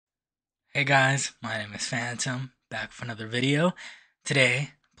Hey guys, my name is Phantom, back with another video. Today,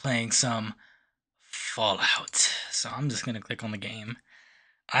 playing some Fallout. So I'm just gonna click on the game.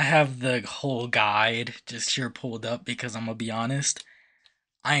 I have the whole guide just here pulled up because I'm gonna be honest,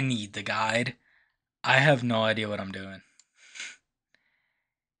 I need the guide. I have no idea what I'm doing.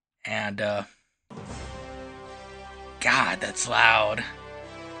 And God, that's loud.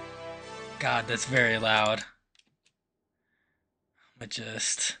 God, that's very loud. I'm gonna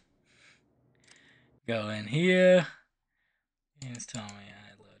just go in here. It's telling me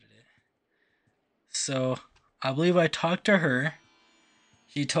I loaded it. So I believe I talked to her.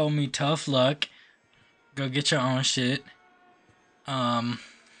 She told me tough luck. Go get your own shit. Um,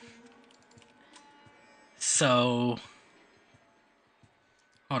 so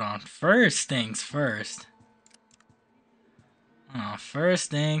hold on. First things first.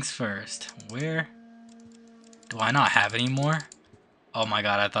 First things first. Where do I not have any more? Oh my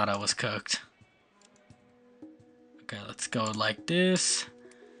god, I thought I was cooked. Okay, let's go like this.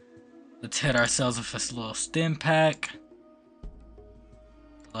 Let's hit ourselves with this little stim pack.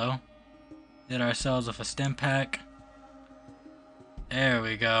 Hello? Hit ourselves with a stim pack. There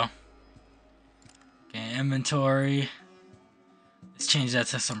we go. Okay, inventory. Let's change that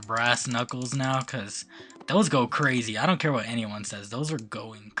to some brass knuckles now, because those go crazy. I don't care what anyone says. Those are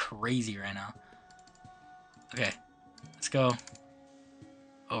going crazy right now. Okay, let's go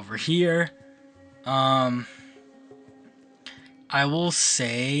over here. I will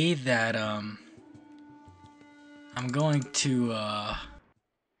say that, I'm going to,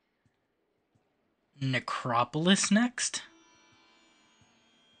 Necropolis next.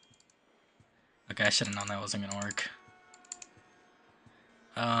 Okay, I should have known that wasn't gonna work.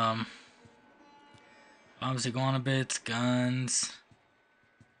 Obviously iguana bits, guns,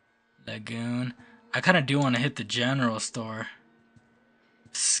 lagoon. I kind of do want to hit the general store.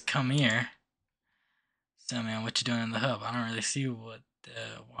 Just come here. So man, what you doing in the hub? I don't really see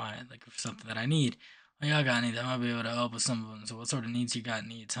why, like for something that I need. Well, y'all got needs. I might be able to help with some of them. So what sort of needs you got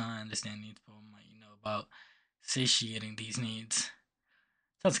needs, huh? I understand needs, but what might you know about satiating these needs?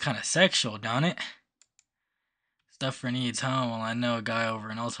 Sounds kind of sexual, don't it? Stuff for needs, huh? Well, I know a guy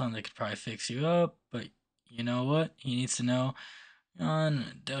over in Oldtown that could probably fix you up, but you know what? He needs to know. Let me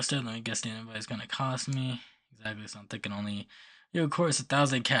guess anybody's gonna cost me. Exactly, so I'm thinking only, you of course,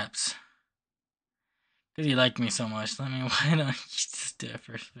 1,000 caps. Because you like me so much. Let me, why don't you just do it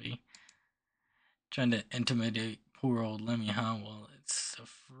for free? Trying to intimidate poor old Lemmy, huh? Well, it's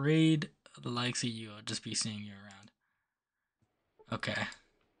afraid of the likes of you. I'll just be seeing you around. Okay.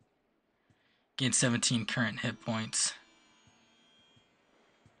 Gain 17 current hit points.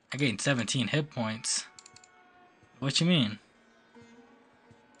 I gained 17 hit points. What you mean?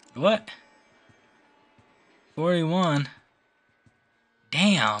 What? 41?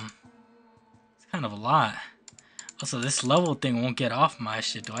 Damn. It's kind of a lot. Also, this level thing won't get off my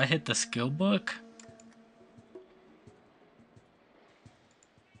shit. Do I hit the skill book?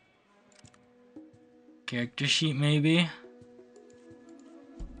 Character sheet, maybe?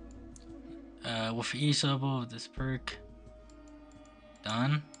 With each level of this perk.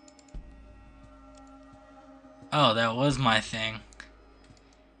 Done. Oh, that was my thing.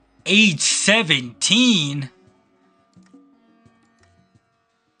 Age 17?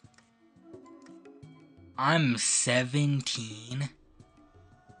 I'm 17?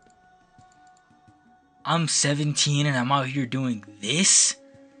 I'm 17 and I'm out here doing this?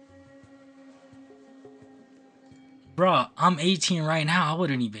 Bruh, I'm 18 right now. I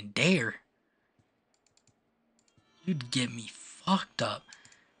wouldn't even dare. You'd get me fucked up.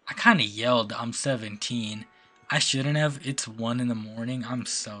 I kind of yelled, I'm 17. I shouldn't have. It's 1 in the morning. I'm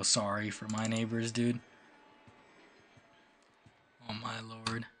so sorry for my neighbors, dude. Oh my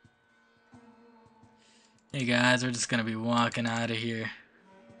lord. Hey guys, we're just gonna be walking out of here.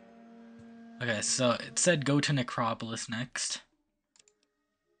 Okay, so it said go to Necropolis next.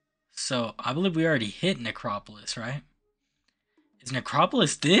 So I believe we already hit Necropolis, right? Is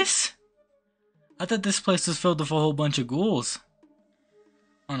Necropolis this? I thought this place was filled with a whole bunch of ghouls.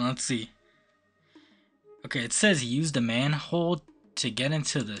 Oh no, let's see. Okay, it says use the manhole to get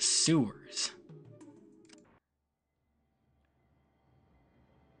into the sewers.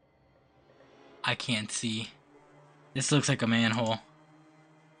 I can't see. This looks like a manhole.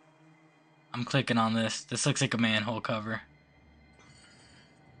 I'm clicking on this. This looks like a manhole cover.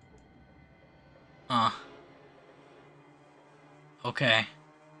 Okay.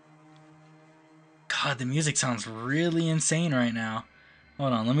 God, the music sounds really insane right now.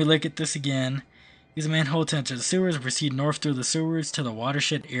 Hold on, let me look at this again. Use a manhole to enter the sewers and proceed north through the sewers to the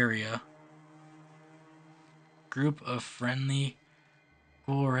watershed area. Group of friendly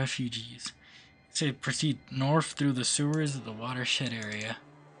Ghoul refugees. Say proceed north through the sewers of the watershed area.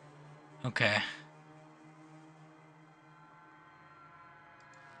 Okay.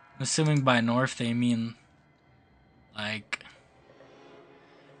 I'm assuming by north they mean like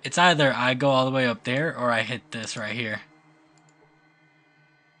it's either I go all the way up there or I hit this right here.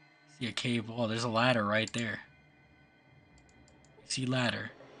 See a cave wall. There's a ladder right there. See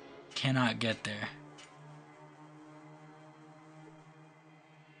ladder. Cannot get there.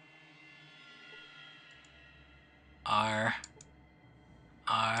 R.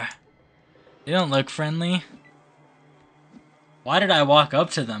 R. They don't look friendly. Why did I walk up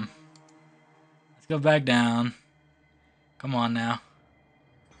to them? Let's go back down. Come on now.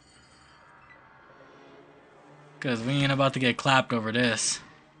 Because we ain't about to get clapped over this.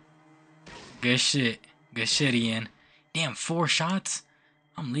 Good shit. Good shit, Ian. Damn, 4 shots?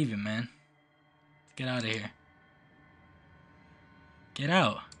 I'm leaving, man. Let's get out of here. Get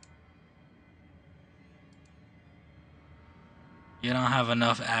out. You don't have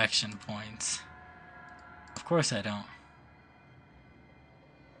enough action points. Of course I don't.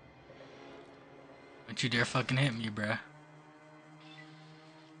 Don't you dare fucking hit me, bruh.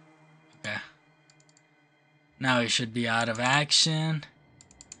 Okay. Now he should be out of action.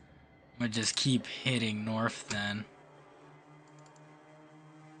 I'm gonna just keep hitting north then.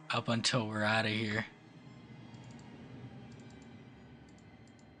 Up until we're out of here.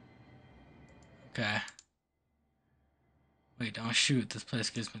 Okay. Wait, don't shoot. This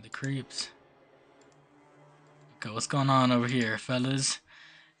place gives me the creeps. Okay, what's going on over here, fellas?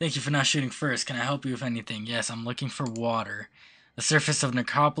 Thank you for not shooting first. Can I help you with anything? Yes, I'm looking for water. The surface of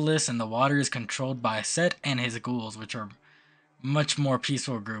Necropolis and the water is controlled by Set and his ghouls, which are much more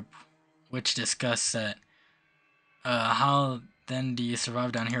peaceful group, which discuss Set. How then do you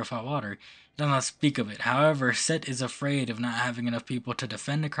survive down here without water? He does not speak of it. However, Set is afraid of not having enough people to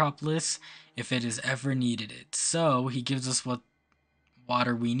defend Necropolis if it is ever needed it. So, he gives us what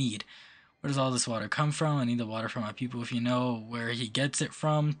water we need. Where does all this water come from? I need the water for my people. If you know where he gets it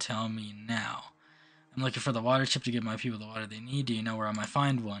from, tell me now. I'm looking for the water chip to give my people the water they need. Do you know where I might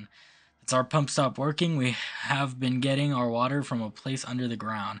find one? Since our pump stopped working, we have been getting our water from a place under the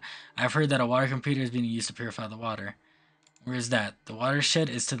ground. I've heard that a water computer is being used to purify the water. Where is that? The watershed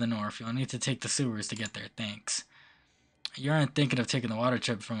is to the north. You'll need to take the sewers to get there. Thanks. You aren't thinking of taking the water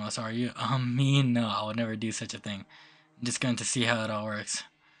chip from us, are you? Me? No, I would never do such a thing. I'm just going to see how it all works.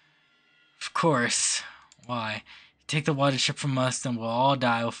 Of course. Why? Take the water chip from us, then we'll all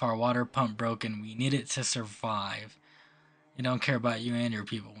die with our water pump broken. We need it to survive. We don't care about you and your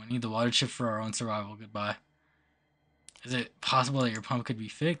people. We need the water chip for our own survival. Goodbye. Is it possible that your pump could be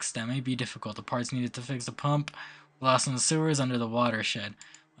fixed? That may be difficult. The parts needed to fix the pump were lost in the sewers under the watershed.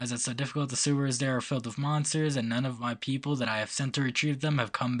 Why is that so difficult? The sewers there are filled with monsters, and none of my people that I have sent to retrieve them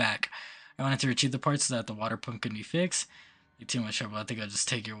have come back. I wanted to retrieve the parts so that the water pump could be fixed. Too much trouble. I think I'll just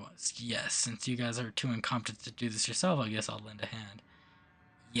take your words. Yes, since you guys are too incompetent to do this yourself, I guess I'll lend a hand.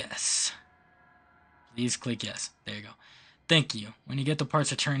 Yes. Please click yes. There you go. Thank you. When you get the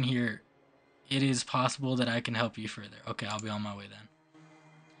parts returned here, it is possible that I can help you further. Okay, I'll be on my way then.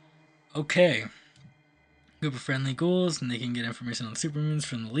 Okay. Group of friendly ghouls, and they can get information on the supermutants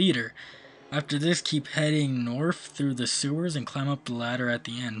from the leader. After this, keep heading north through the sewers and climb up the ladder at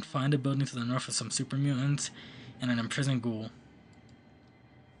the end. Find a building to the north with some supermutants and an imprisoned ghoul.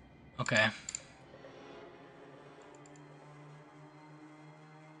 Okay.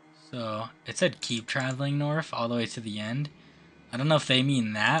 So, it said keep traveling north all the way to the end. I don't know if they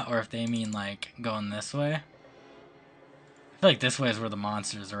mean that or if they mean, like, going this way. I feel like this way is where the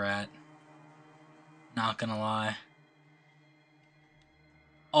monsters are at. Not gonna lie.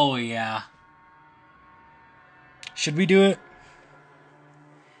 Oh, yeah. Should we do it?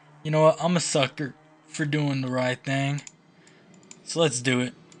 You know what? I'm a sucker for doing the right thing. So let's do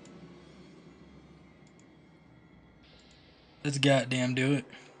it. Let's goddamn do it.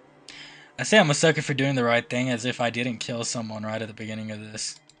 I say I'm a sucker for doing the right thing as if I didn't kill someone right at the beginning of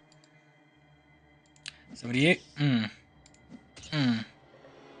this. 78? Dang,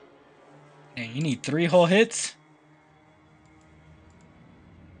 you need 3 whole hits?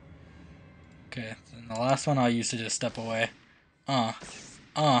 Okay, then the last one I'll use to just step away.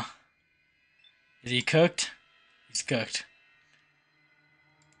 Is he cooked? He's cooked.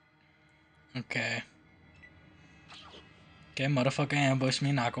 Okay. Okay, motherfucker ambushed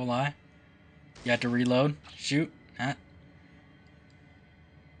me, not gonna lie. You have to reload. Shoot. Nah.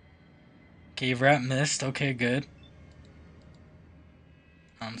 Cave rat missed. Okay, good.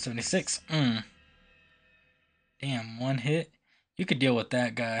 76. Damn, 1 hit. You could deal with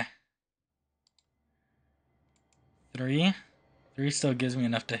that guy. 3. 3 still gives me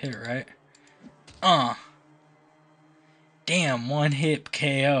enough to hit, right? Uh. Damn, 1 hit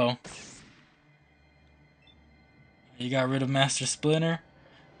KO. You got rid of Master Splinter?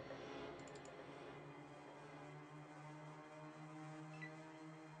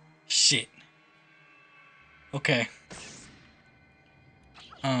 Shit. Okay.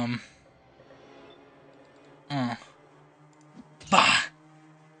 Bah!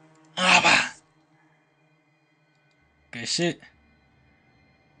 Ah, bah! Good shit.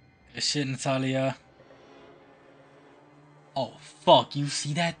 Good shit, Natalia. Oh, fuck. You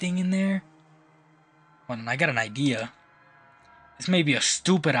see that thing in there? Hold on, I got an idea. This may be a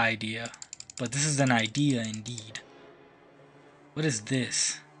stupid idea, but this is an idea indeed. What is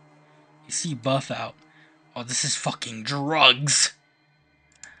this? You see buff out. Oh, this is fucking drugs.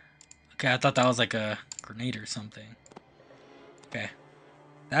 Okay, I thought that was like a grenade or something. Okay.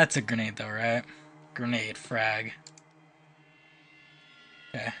 That's a grenade though, right? Grenade, frag.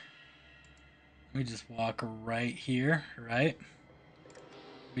 Okay. Let me just walk right here, right?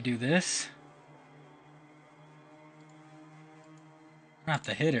 We do this. I have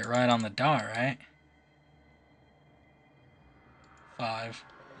to hit it right on the dot, right? 5.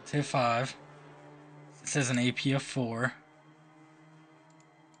 Let's hit 5. It says an AP of 4.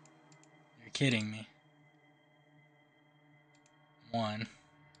 You're kidding me. 1.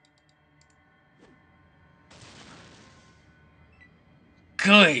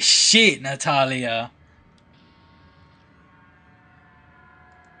 Good shit, Natalia.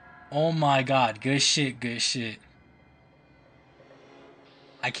 Oh my god, good shit, good shit.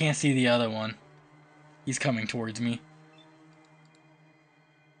 I can't see the other one. He's coming towards me.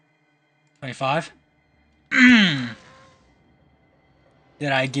 25?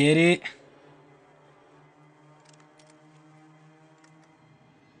 Did I get it?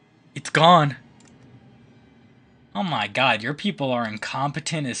 It's gone. Oh my god, your people are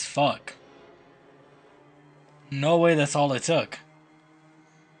incompetent as fuck. No way that's all it took.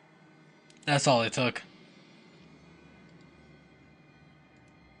 That's all it took.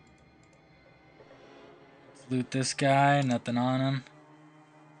 Let's loot this guy, nothing on him.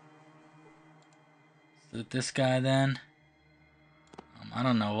 Let's loot this guy then. I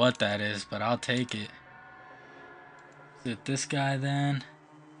don't know what that is, but I'll take it. Let's loot this guy then.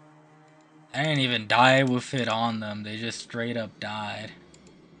 I didn't even die with it on them, they just straight up died.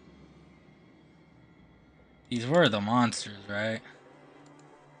 These were the monsters, right?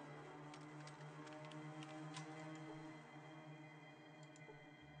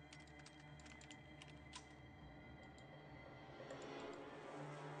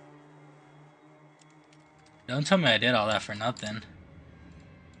 Don't tell me I did all that for nothing.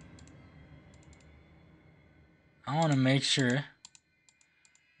 I want to make sure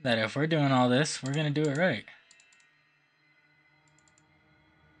that if we're doing all this, we're going to do it right.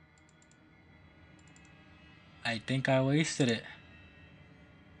 I think I wasted it.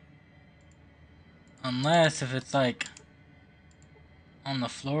 Unless if it's like on the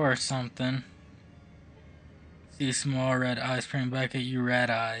floor or something. See small red eyes praying back at you, red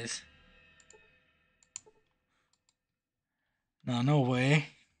eyes. No, no way.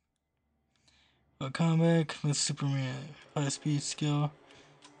 But comeback with Superman, high speed skill.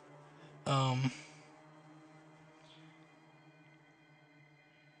 I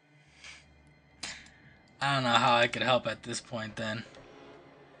don't know how I could help at this point then.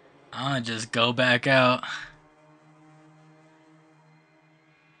 I'm gonna just go back out.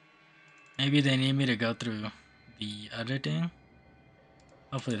 Maybe they need me to go through the other thing.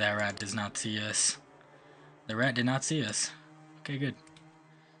 Hopefully that rat does not see us. The rat did not see us. Okay, good.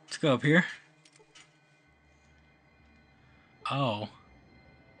 Let's go up here. Oh.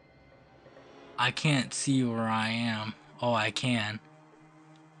 I can't see where I am. Oh, I can.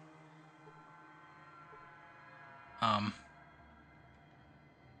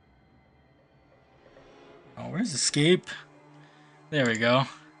 Oh, where's escape? There we go.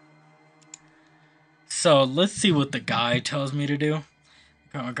 So, let's see what the guy tells me to do.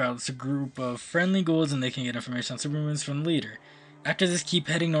 It's a group of friendly ghouls and they can get information on supermutants from the leader. After this, keep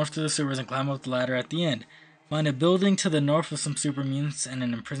heading north to the sewers and climb up the ladder at the end. Find a building to the north with some supermutants and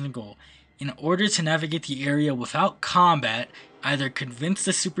an imprisoned ghoul. In order to navigate the area without combat, either convince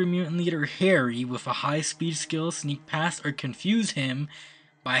the supermutant leader Harry with a high-speed skill, sneak past, or confuse him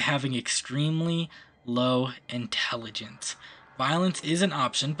by having extremely low intelligence. Violence is an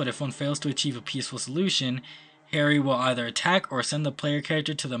option, but if one fails to achieve a peaceful solution, Harry will either attack or send the player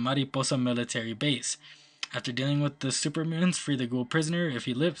character to the Mariposa military base. After dealing with the supermutants, free the ghoul prisoner. If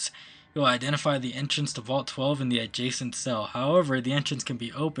he lives, he will identify the entrance to Vault 12 in the adjacent cell. However, the entrance can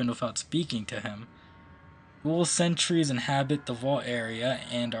be opened without speaking to him. Ghoul sentries inhabit the vault area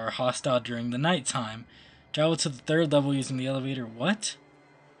and are hostile during the nighttime. Travel to the 3rd level using the elevator. What?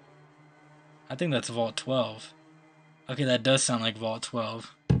 I think that's Vault 12. Okay, that does sound like Vault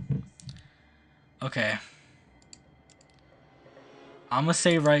 12. Okay. I'm gonna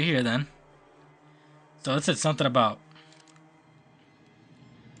save right here then. So it said something about...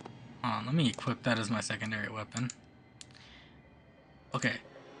 Hold on, let me equip that as my secondary weapon. Okay.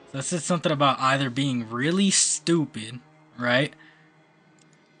 So it said something about either being really stupid, right?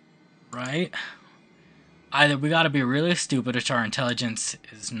 Right? Either we gotta be really stupid, which our intelligence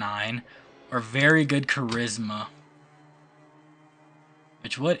is 9, or very good charisma.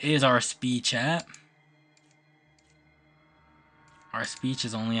 Which, what is our speech at? Our speech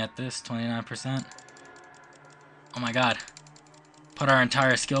is only at this, 29%. Oh my god. Put our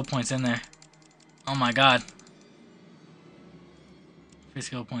entire skill points in there. Oh my god. Free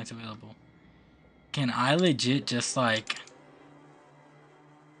skill points available. Can I legit just like...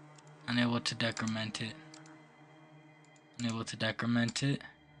 Unable to decrement it. Unable to decrement it.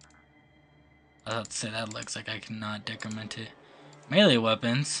 I was about to say that looks like I cannot decrement it. Melee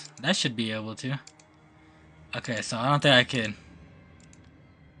weapons. That should be able to. Okay, so I don't think I could...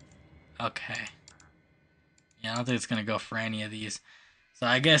 Okay. Yeah, I don't think it's gonna go for any of these. So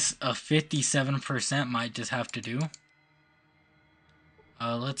I guess a 57% might just have to do.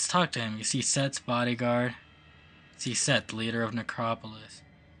 Let's talk to him. You see Set's bodyguard. See Set, the leader of Necropolis.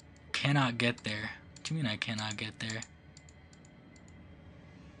 Cannot get there. What do you mean I cannot get there?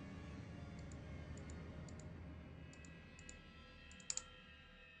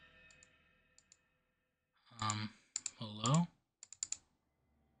 Hello?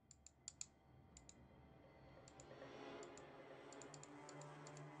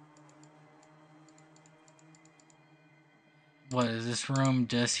 What, is this room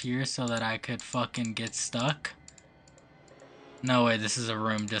just here so that I could fucking get stuck? No way, this is a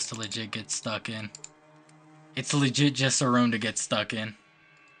room just to legit get stuck in. It's legit just a room to get stuck in.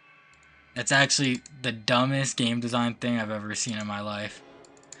 That's actually the dumbest game design thing I've ever seen in my life.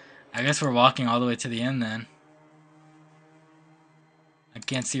 I guess we're walking all the way to the end then. I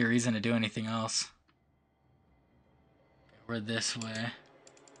can't see a reason to do anything else. We're this way.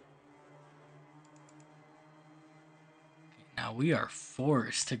 Okay, now we are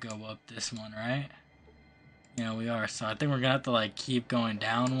forced to go up this one, right? Yeah, we are. So I think we're gonna have to like keep going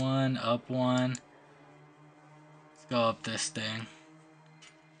down one, up one. Let's go up this thing.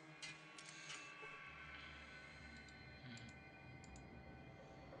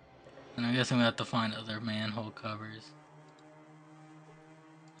 And I guess I'm gonna have to find other manhole covers.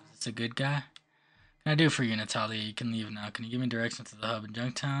 Is this a good guy? What can I do for you, Natalia? You can leave now. Can you give me directions to the hub in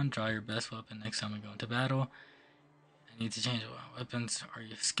Junktown? Draw your best weapon next time we go into battle. I need to change what weapons are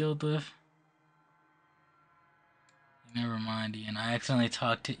you skilled with? Never mind, Ian. I accidentally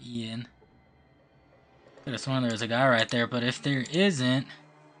talked to Ian. Could have sworn there was a guy right there, but if there isn't,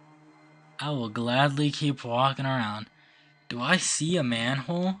 I will gladly keep walking around. Do I see a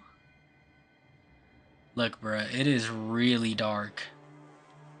manhole? Look, bruh, it is really dark.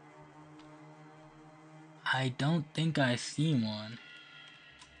 I don't think I see one.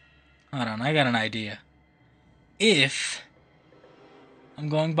 Hold on, I got an idea. If I'm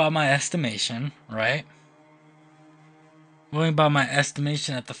going by my estimation, right? Going by my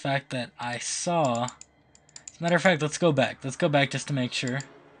estimation at the fact that I saw... As a matter of fact, let's go back. Let's go back just to make sure.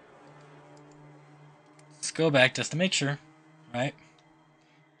 Let's go back just to make sure, right?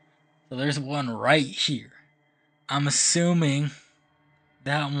 So there's one right here. I'm assuming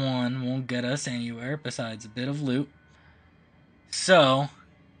that one won't get us anywhere besides a bit of loot. So,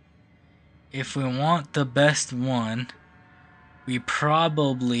 if we want the best one, we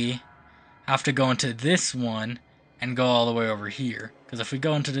probably have to go into this one and go all the way over here. Because if we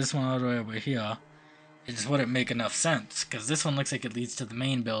go into this one all the way over here, it just wouldn't make enough sense. Because this one looks like it leads to the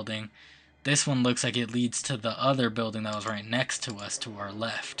main building. This one looks like it leads to the other building that was right next to us to our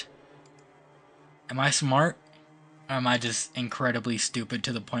left. Am I smart? Or am I just incredibly stupid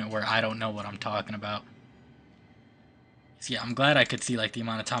to the point where I don't know what I'm talking about? So yeah, I'm glad I could see like the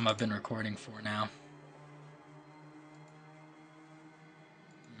amount of time I've been recording for now.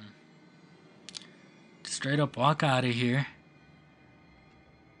 Straight up walk out of here.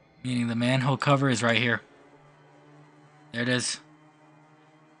 Meaning the manhole cover is right here. There it is.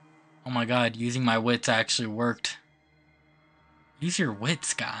 Oh my god, using my wits actually worked. Use your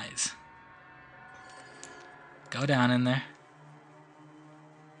wits, guys. Go down in there.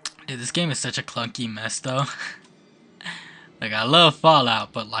 Dude, this game is such a clunky mess, though. Like, I love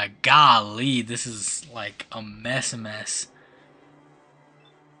Fallout, but, like, golly, this is, like, a mess.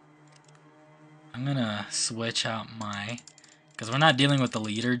 I'm gonna switch out my, because we're not dealing with the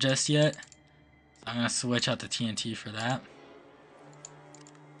leader just yet. So I'm gonna switch out the TNT for that.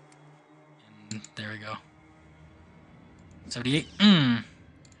 And there we go. 78.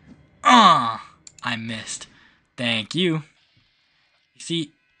 I missed. Thank you. You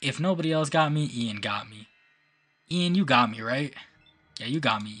see, if nobody else got me, Ian got me. Ian, you got me, right? Yeah, you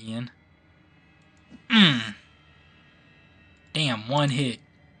got me, Ian. Damn, one hit.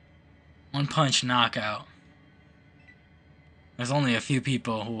 One punch knockout. There's only a few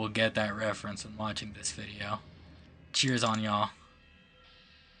people who will get that reference when watching this video. Cheers on y'all.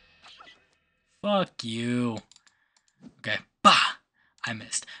 Fuck you. Okay. Bah! I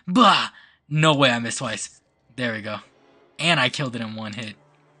missed. Bah! No way I missed twice. There we go. And I killed it in one hit.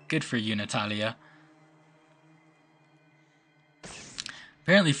 Good for you, Natalia.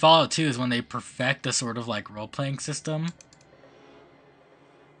 Apparently Fallout 2 is when they perfect the sort of like role-playing system.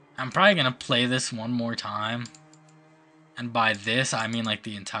 I'm probably gonna play this one more time. And by this, I mean like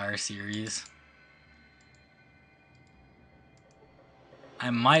the entire series.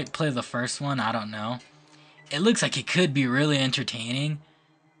 I might play the first one, I don't know. It looks like it could be really entertaining.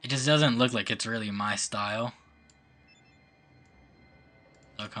 It just doesn't look like it's really my style.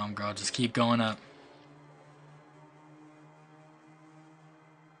 Look, homegirl, just keep going up.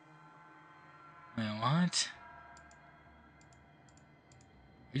 Wait, what?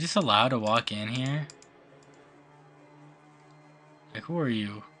 You're just allowed to walk in here? Like, who are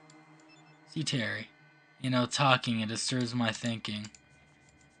you? See, Terry. You know, talking, it disturbs my thinking.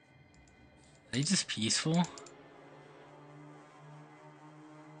 Are they just peaceful?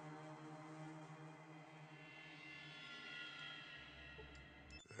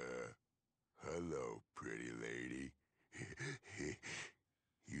 Hello, pretty lady.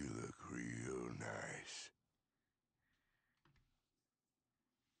 You look real nice.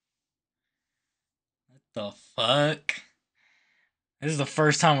 What the fuck? This is the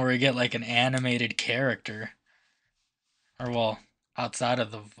first time where we get like an animated character. Or well, outside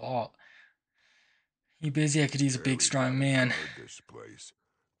of the vault. You busy? I could use a big strong man. This place.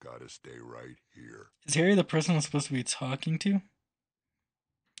 Gotta stay right here. Is Harry the person I'm supposed to be talking to?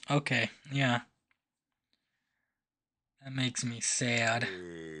 Okay, yeah. That makes me sad. Hey,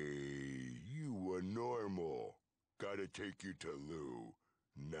 you were normal. Gotta take you to Lou.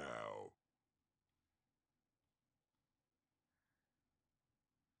 Now.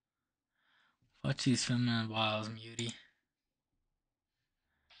 Watch these feminine wiles, Muty. Did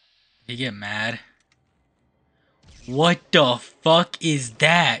he get mad? What the fuck is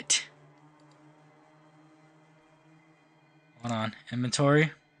that? Hold on.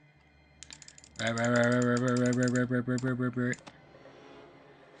 Inventory. Right.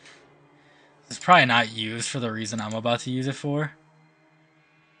 It's probably not used for the reason I'm about to use it for.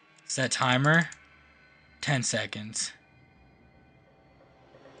 Set timer. 10 seconds.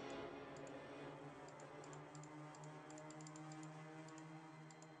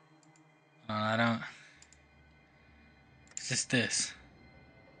 I don't... It's just this.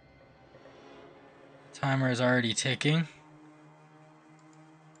 Timer is already ticking.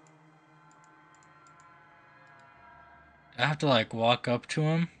 I have to like walk up to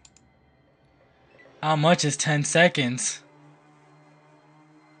him. How much is 10 seconds?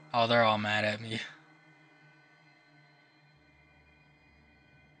 Oh, they're all mad at me.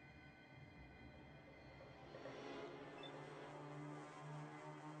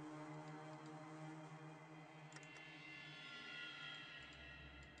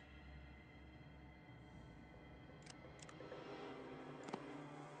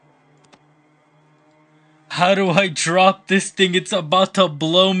 How do I drop this thing? It's about to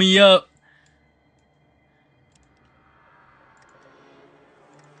blow me up.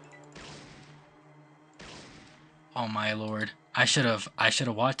 Oh my lord. I should have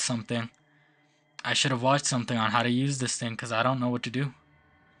watched something. I should have watched something on how to use this thing because I don't know what to do.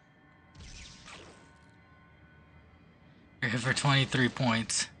 You're here for 23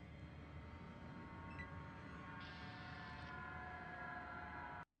 points.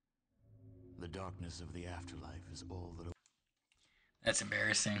 The darkness of the afterlife is all that... That's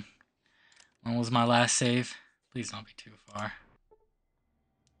embarrassing. When was my last save? Please don't be too far.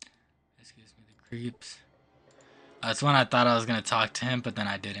 This gives me the creeps. That's when I thought I was going to talk to him, but then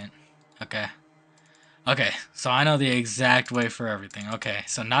I didn't. Okay. Okay, so I know the exact way for everything. Okay,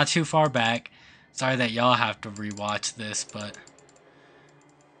 so not too far back. Sorry that y'all have to rewatch this, but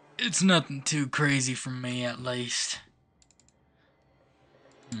it's nothing too crazy for me, at least.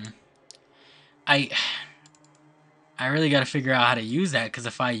 I really got to figure out how to use that, because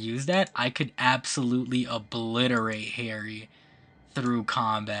if I use that, I could absolutely obliterate Harry through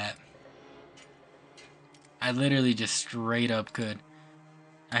combat. I literally just straight up could.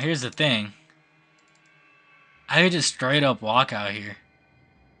 Now here's the thing. I could just straight up walk out here.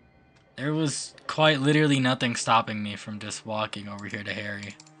 There was quite literally nothing stopping me from just walking over here to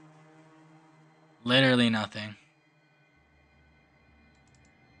Harry. Literally nothing.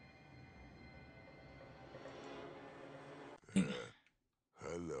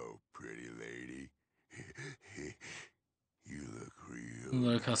 Hello, pretty lady. You look real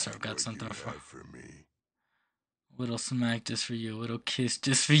Look, nice. I've got What something you for. have for me? Little smack just for you. Little kiss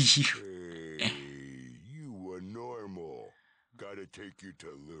just for you. Hey, you were normal. Gotta take you to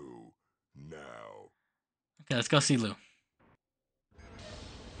Lou now. Okay, let's go see Lou.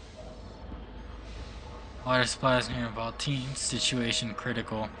 Water supplies near involved team. Situation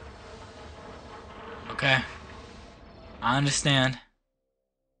critical. Okay. I understand.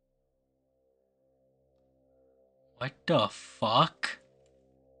 What the fuck?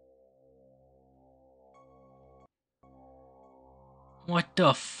 What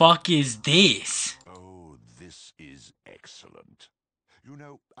the fuck is this? Oh, this is excellent. You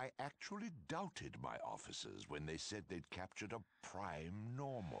know, I actually doubted my officers when they said they'd captured a prime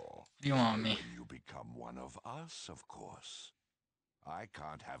normal. What do you want me? When you become one of us, of course. I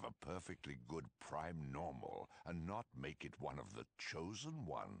can't have a perfectly good prime normal and not make it one of the chosen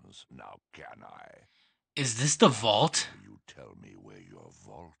ones, now can I? Is this the vault? You tell me where your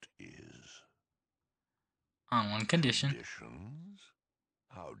vault is. On one condition. Conditions?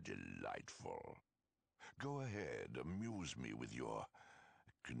 How delightful. Go ahead, amuse me with your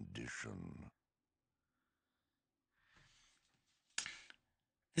condition.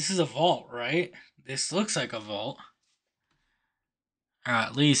 This is a vault, right? This looks like a vault. Or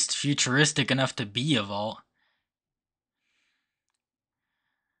at least futuristic enough to be a vault.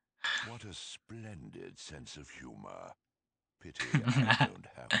 What a splendid sense of humor. Pity I don't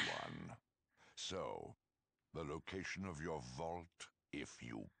have one. So, the location of your vault, if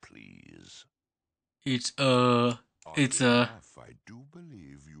you please. It's Oddly enough, I do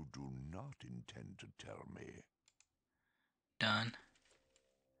believe you do not intend to tell me. done.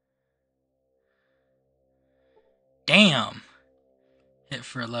 Damn. Hit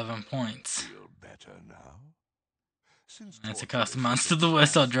for 11 points. Feel better now? Since That's a torture is custom such monster to the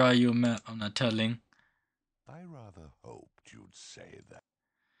west. I'll task, draw you a map. I'm not telling. I rather hoped you'd say that.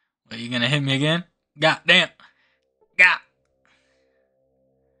 Are you gonna hit me again? God damn. God.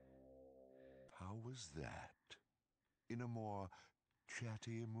 How was that? In a more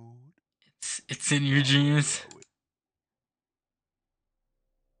chatty mood? It's in your dreams.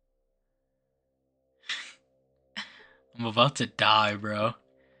 I'm about to die, bro.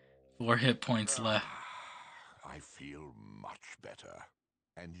 4 hit points left. I feel much better.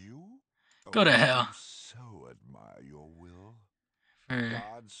 And you? Go to I hell. do so admire your will. For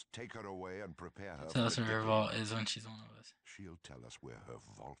Guards, take her away and prepare her tell for us the where her digging. vault is when she's one of us. She'll tell us where her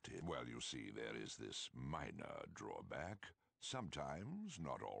vault is. Well, you see, there is this minor drawback. Sometimes,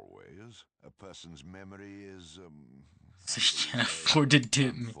 not always, a person's memory is, So you can't afford to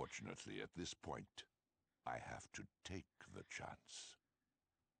dip me. Unfortunately, at this point, I have to take the chance.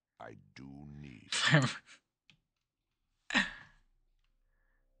 I do need...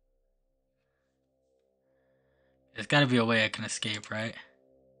 There's gotta be a way I can escape, right?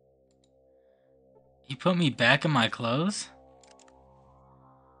 He put me back in my clothes?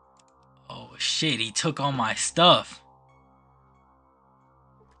 Oh shit, he took all my stuff.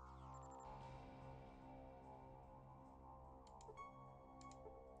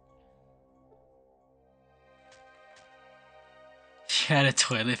 If you had a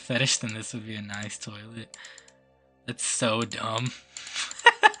toilet fetish, then this would be a nice toilet. That's so dumb.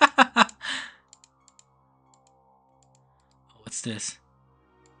 Oh, what's this?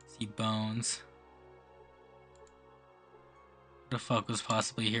 See bones. Who the fuck was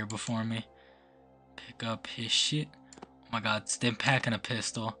possibly here before me? Pick up his shit. Oh my god, stim pack and a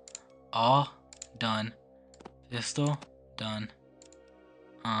pistol. All done. Pistol, done.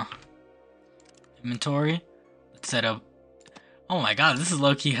 Inventory. Let's set up. Oh my god, this is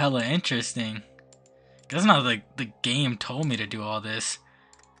low-key hella interesting. It's not like the game told me to do all this.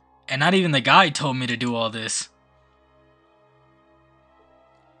 And not even the guide told me to do all this.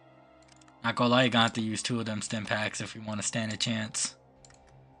 Not gonna lie, you're gonna have to use 2 of them stim packs if you want to stand a chance.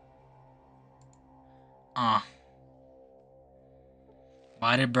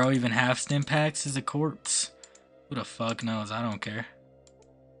 Why did bro even have stim packs as a corpse? Who the fuck knows? I don't care.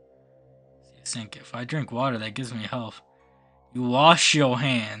 See, sink. If I drink water, that gives me health. You wash your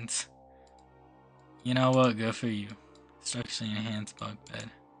hands. You know what? Good for you. Structurally enhanced bunk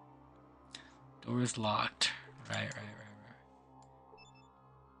bed. Door is locked. Right.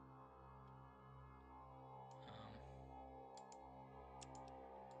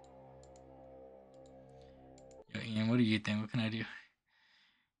 What do you think? What can I do?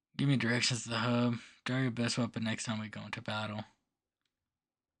 Give me directions to the hub. Draw your best weapon next time we go into battle.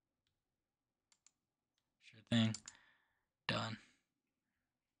 Sure thing. Done.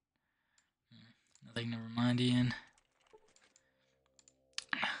 Nothing, never mind, Ian.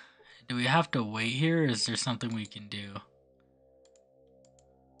 Do we have to wait here, or is there something we can do?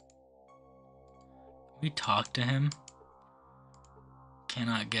 Can we talk to him?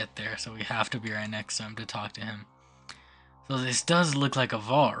 Cannot get there, so we have to be right next to him to talk to him. So this does look like a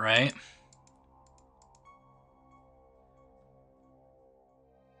vault, right?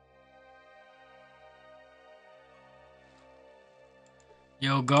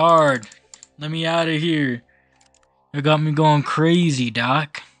 Yo, guard, let me out of here. You got me going crazy,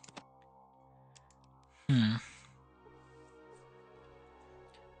 Doc.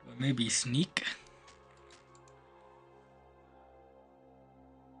 Maybe sneak?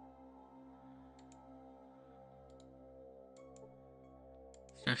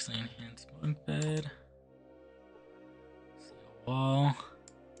 Structurally enhanced bunk bed. See a wall.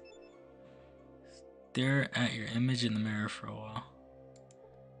 Stare at your image in the mirror for a while.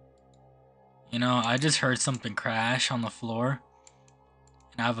 You know, I just heard something crash on the floor.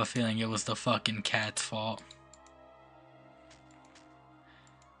 And I have a feeling it was the fucking cat's fault.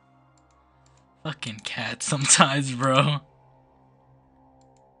 Fucking cats sometimes, bro.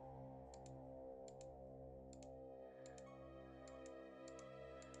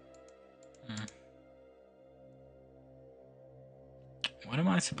 What am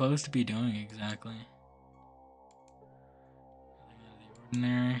I supposed to be doing exactly? Nothing out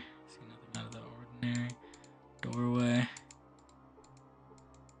of the ordinary. See nothing out of the ordinary. Doorway.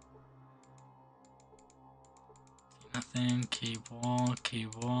 See nothing. Cave wall.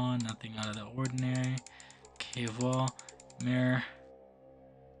 Nothing out of the ordinary. Cave wall. Mirror.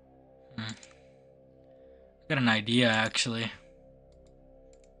 I got an idea actually.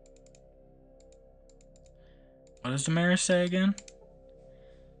 What does the mirror say again?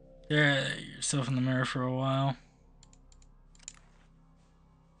 Stare at yourself in the mirror for a while.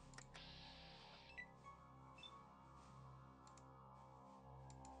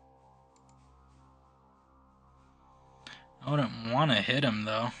 I wouldn't want to hit him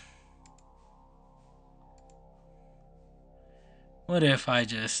though. What if I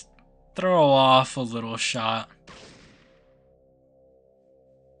just throw off a little shot?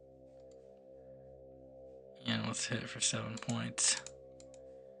 And let's hit it for 7 points.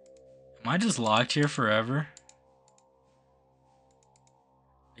 Am I just locked here forever?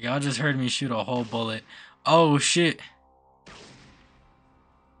 Y'all just heard me shoot a whole bullet. Oh shit.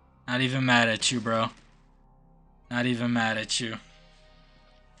 Not even mad at you, bro. Not even mad at you.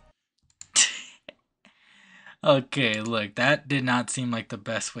 Okay, look, that did not seem like the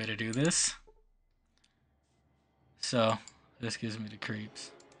best way to do this. So, this gives me the creeps.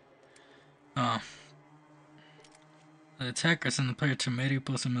 The attacker sends the player to Medi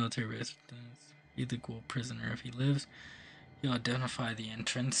post a military residence. Illegal prisoner. If he lives, you'll identify the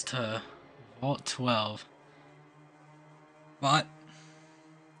entrance to Vault 12. What?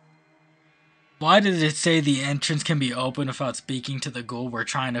 Why did it say the entrance can be opened without speaking to the ghoul we're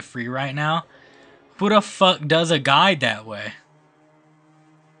trying to free right now? Who the fuck does a guide that way?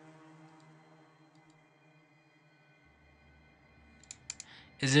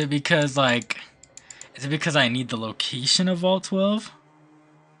 Is it because, like... Is it because I need the location of Vault 12?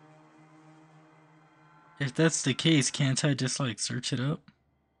 If that's the case, can't I just, like, search it up?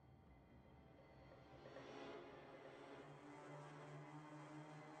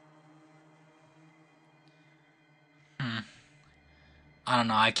 I don't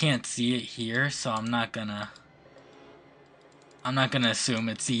know, I can't see it here, so I'm not gonna assume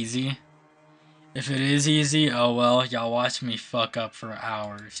it's easy. If it is easy, oh well, y'all watch me fuck up for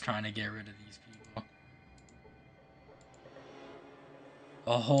hours trying to get rid of these people.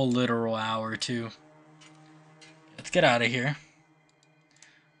 A whole literal hour, too. Let's get out of here.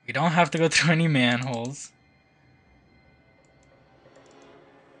 We don't have to go through any manholes.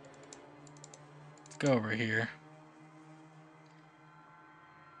 Let's go over here.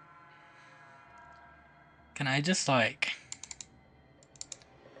 Can I just, like...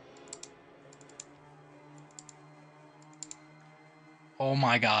 Oh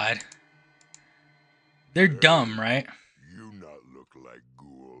my god. They're dumb, right? You not look like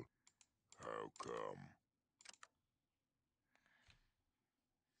ghoul. How come?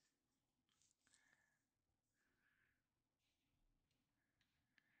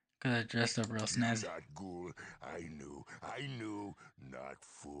 Cause I dressed up real snazzy. Not ghoul. I knew. Not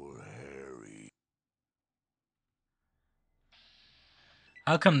full Harry.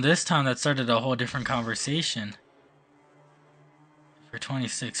 How come this time that started a whole different conversation?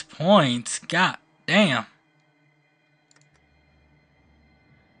 26 points. God damn.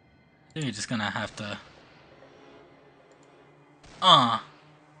 I think you're just gonna have to. I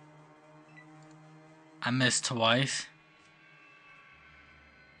missed twice.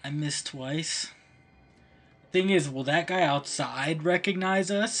 Thing is, will that guy outside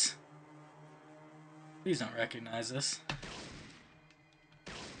recognize us? Please don't recognize us.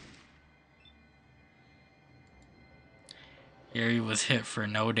 Gary was hit for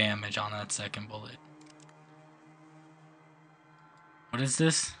no damage on that second bullet. What is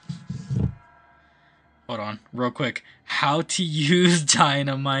this? Hold on, real quick. How to use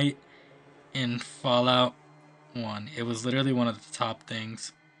dynamite in Fallout 1. It was literally one of the top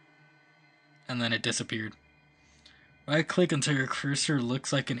things. And then it disappeared. Right click until your cursor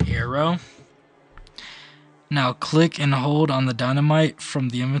looks like an arrow. Now click and hold on the dynamite from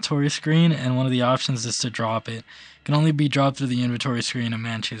the inventory screen, and one of the options is to drop it. It can only be dropped through the inventory screen. A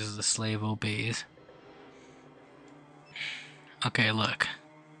man chases a slave obeys. Okay, look.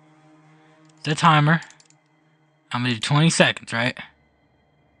 The timer. I'm gonna do 20 seconds, right?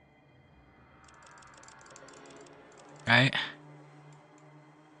 Right?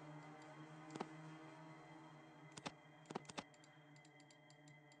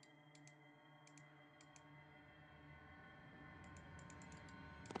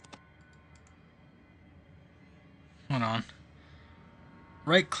 Hold on.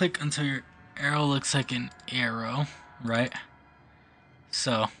 Right click until your arrow looks like an arrow, right?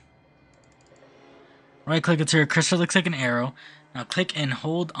 So, right click until your cursor looks like an arrow. Now click and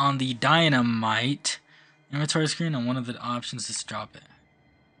hold on the dynamite inventory screen, and one of the options is to drop it.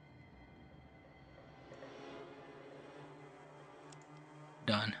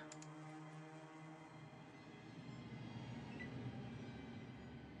 Done.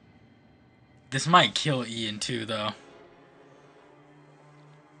 This might kill Ian too, though.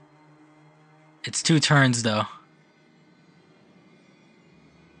 It's 2 turns, though.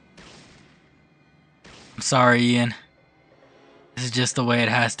 I'm sorry, Ian. This is just the way it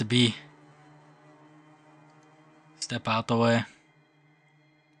has to be. Step out the way.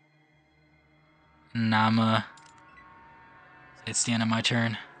 Nama. It's the end of my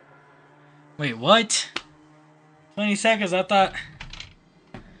turn. Wait, what? 20 seconds, I thought...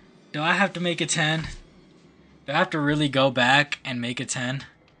 Do I have to make it 10? Do I have to really go back and make it 10?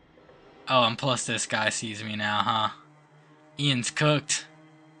 Oh, and plus this guy sees me now, huh? Ian's cooked.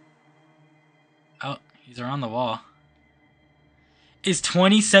 Oh, he's around the wall. Is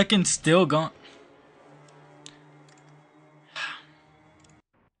 20 seconds still gone?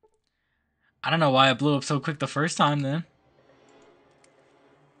 I don't know why it blew up so quick the first time then.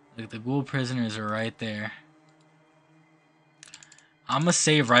 Look, the ghoul prisoners are right there. I'm gonna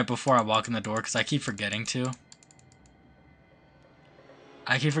save right before I walk in the door because I keep forgetting to.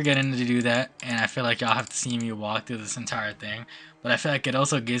 I keep forgetting to do that, and I feel like y'all have to see me walk through this entire thing. But I feel like it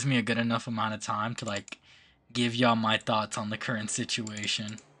also gives me a good enough amount of time to, like, give y'all my thoughts on the current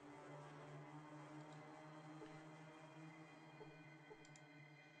situation.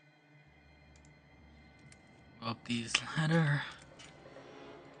 Up these ladder.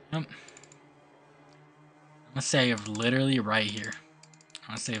 Yep. I'm gonna save literally right here.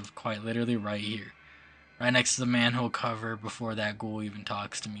 I'm gonna save quite literally right here. Right next to the manhole cover before that ghoul even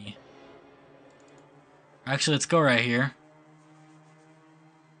talks to me. Actually, let's go right here.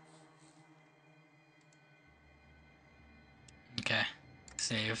 Okay.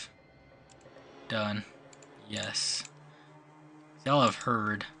 Save. Done. Yes. Y'all have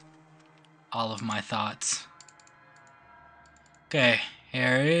heard all of my thoughts. Okay,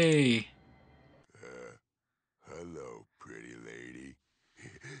 Harry. Hello, pretty lady.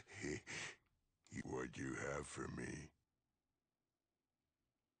 What do you have for me?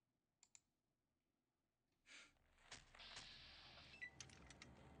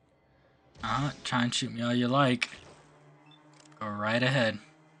 Try and shoot me all you like. Go right ahead.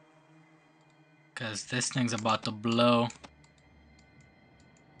 Because this thing's about to blow.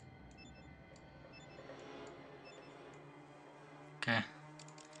 Okay.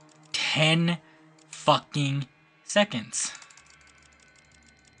 10 fucking seconds.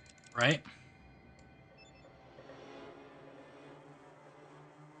 Right?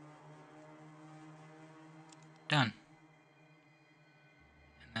 Done.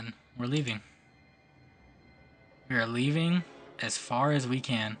 And then we're leaving. We are leaving as far as we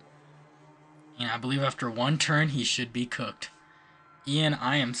can. And I believe after 1 turn, he should be cooked. Ian,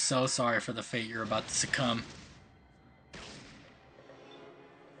 I am so sorry for the fate you're about to succumb.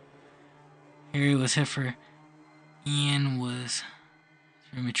 Harry was hit for... Ian was...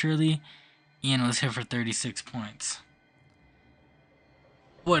 Prematurely. Ian was hit for 36 points.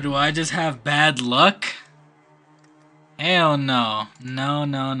 What, do I just have bad luck? Hell no. No,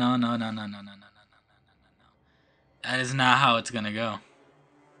 no, no, no, no, no, no, no, no, no, no, no, no, no. That is not how it's gonna go.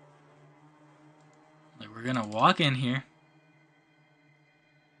 Like, we're gonna walk in here.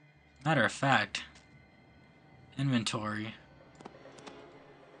 Matter of fact, inventory.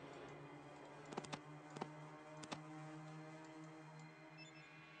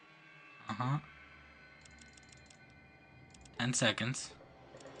 Uh-huh. 10 seconds.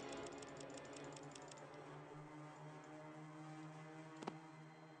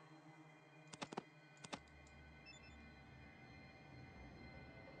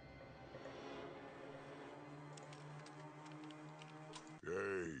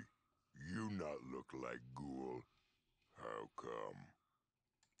 Hey, you not look like ghoul. How come?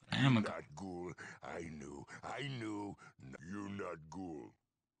 I You am a... not ghoul. I knew. You not ghoul.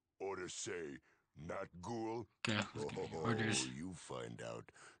 Or to say, not ghoul. Okay, let's give me Oh, orders. you find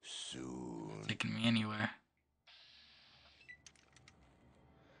out soon. Taking me anywhere.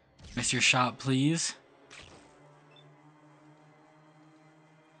 Miss your shot, please.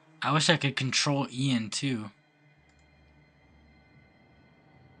 I wish I could control Ian, too.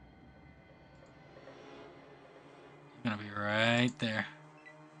 He's gonna be right there.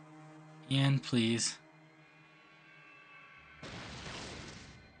 Ian, please.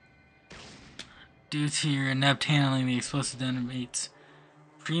 Due to your inept handling the explosive detonates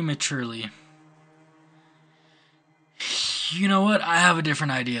prematurely. You know what? I have a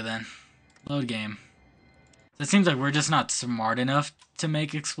different idea then. Load game. So it seems like we're just not smart enough to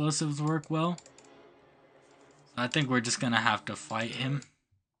make explosives work well. So I think we're just gonna have to fight him.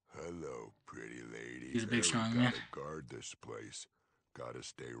 Hello, pretty lady. He's a big, Hey, strong we man. gotta guard this place. Gotta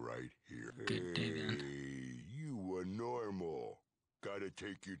stay right here. Good day, then. Hey, you were normal. Gotta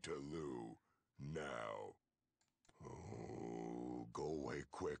take you to Lou. Now. Oh, go away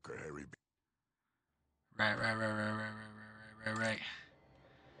quick or Harry. Right.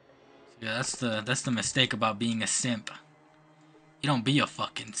 So yeah, that's the mistake about being a simp. You don't be a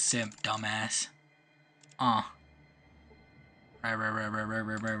fucking simp, dumbass. Right.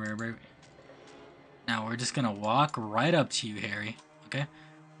 Now we're just gonna walk right up to you, Harry. Okay?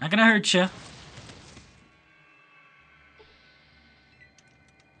 Not gonna hurt you.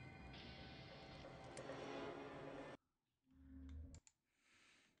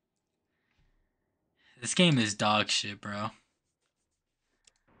 This game is dog shit, bro.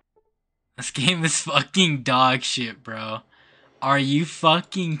 This game is fucking dog shit, bro. Are you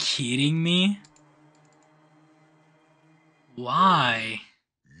fucking kidding me? Why?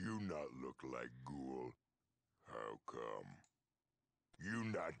 You not look like ghoul. How come? You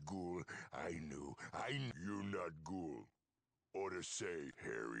not ghoul. I knew. You not ghoul. Or to say,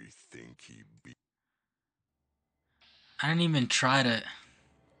 Harry think he be. I didn't even try to...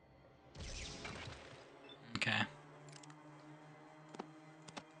 Okay.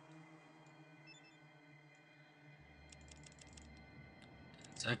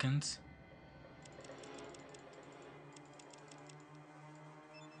 10 seconds.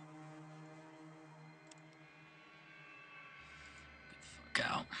 Get the fuck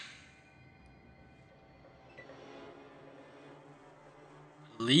out.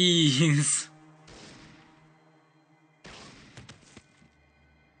 Please.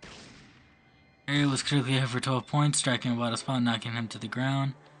 Harry was critically hit for 12 points, striking about a spot, knocking him to the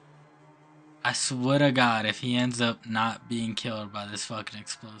ground. I swear to God, if he ends up not being killed by this fucking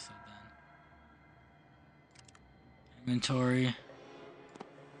explosive, then. Inventory.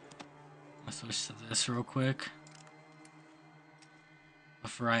 I'll switch to this real quick.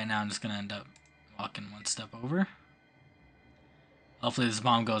 But for right now, I'm just gonna end up walking one step over. Hopefully this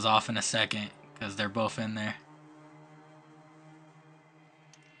bomb goes off in a second, because they're both in there.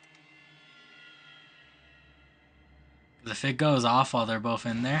 Because if it goes off while they're both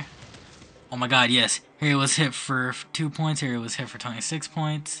in there... Oh my god, yes. Harry was hit for 2 points. Harry was hit for 26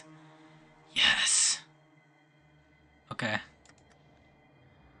 points. Yes. Okay.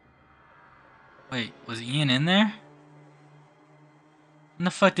 Wait, was Ian in there? When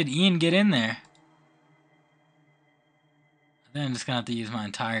the fuck did Ian get in there? I think I'm just gonna have to use my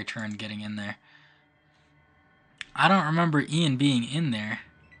entire turn getting in there. I don't remember Ian being in there.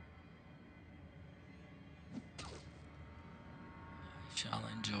 I shall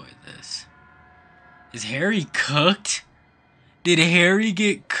enjoy this. Is Harry cooked? Did Harry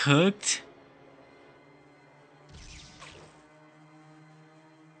get cooked?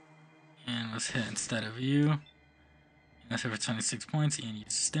 And was hit instead of you. That's over 26 points. Ian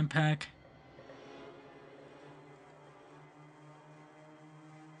used stim pack.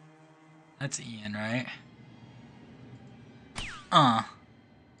 That's Ian, right?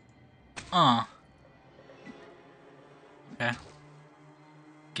 Uh. Okay.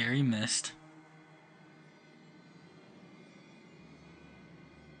 Gary missed.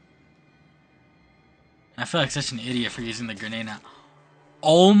 I feel like such an idiot for using the grenade now.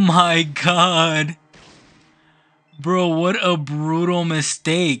 Oh my god. Bro, what a brutal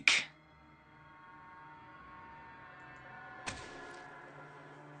mistake.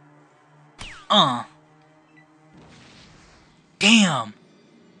 Damn.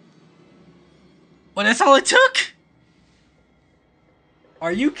 Well, that's all it took?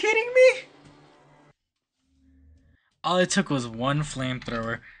 Are you kidding me? All it took was one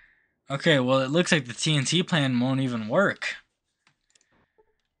flamethrower. Okay, well, it looks like the TNT plan won't even work.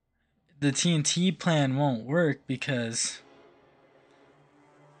 The TNT plan won't work because...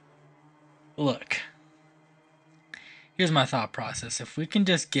 Look. Here's my thought process. If we can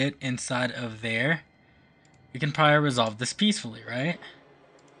just get inside of there, we can probably resolve this peacefully, right?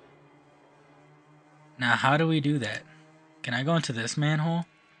 Now, how do we do that? Can I go into this manhole?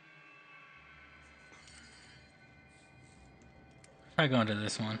 If I go into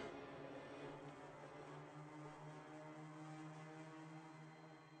this one.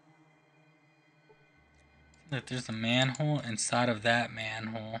 Look, there's a manhole inside of that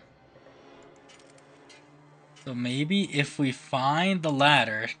manhole. So maybe if we find the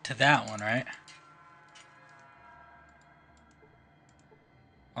ladder to that one, right?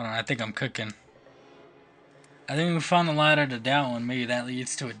 Hold on, I think I'm cooking. I think we found the ladder to that one. Maybe that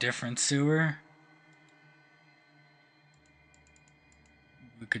leads to a different sewer.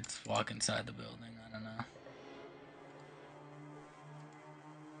 We could just walk inside the building. I don't know.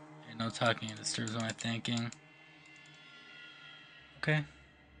 Ain't no talking. It disturbs my thinking. Okay.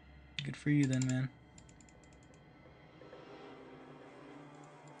 Good for you then, man.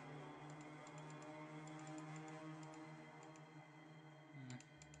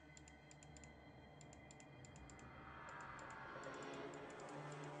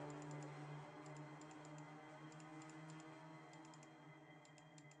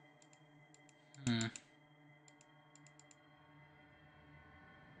 Hmm.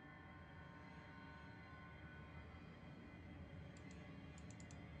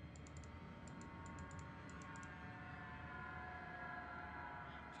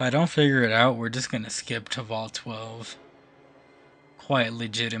 If I don't figure it out, we're just gonna skip to Vault 12. Quite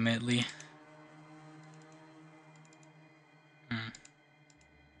legitimately. Hmm.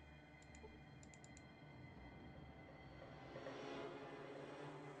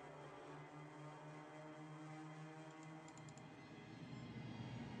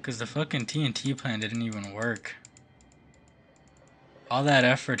 Because the fucking TNT plan didn't even work. All that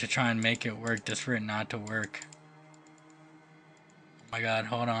effort to try and make it work just for it not to work. Oh my god,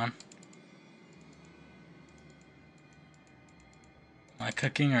 hold on. Am I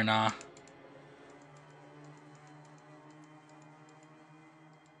cooking or not?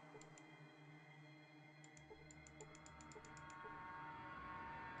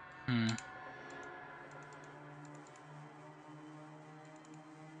 Hmm.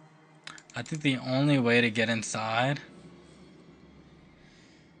 I think the only way to get inside...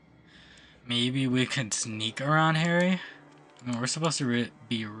 Maybe we could sneak around Harry? I mean, we're supposed to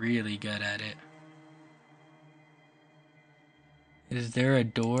be really good at it. Is there a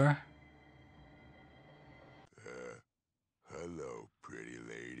door? Hello, pretty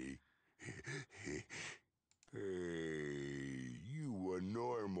lady. Hey, you were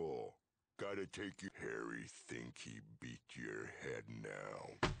normal. Gotta take you. Harry think he beat your head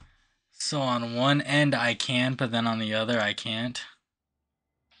now. So on one end I can, but then on the other I can't.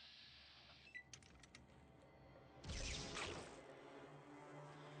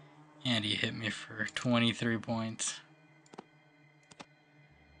 And he hit me for 23 points.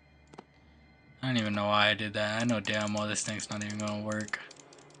 I don't even know why I did that. I know damn well this thing's not even gonna work.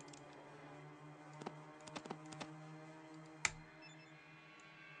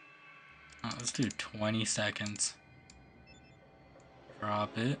 Oh, let's do 20 seconds.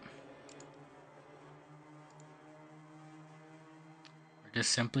 Drop it. We're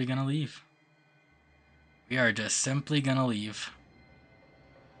just simply gonna leave. We are just simply gonna leave.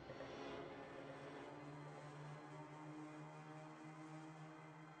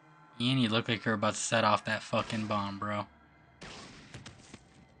 Ian, you look like you're about to set off that fucking bomb, bro.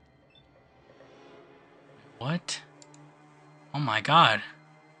 What? Oh my god.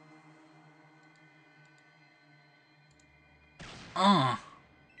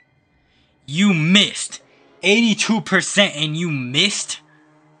 You missed. 82% and you missed?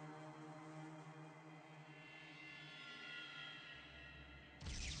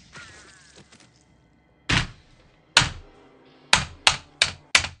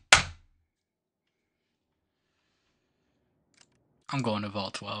 I'm going to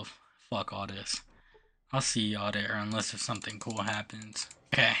Vault 12. Fuck all this. I'll see y'all there unless if something cool happens.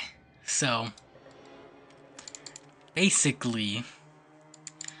 Okay, so basically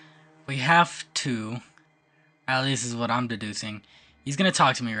we have to, at least is what I'm deducing. He's gonna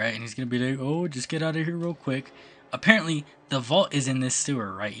talk to me, right? And he's gonna be like, oh, just get out of here real quick. Apparently, the vault is in this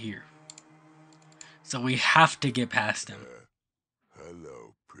sewer right here. So we have to get past him.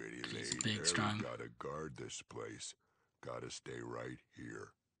 Hello, pretty lady. He's big, Harry strong. gotta guard this place. Gotta stay right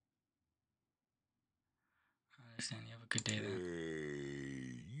here. I understand. You have a good day then.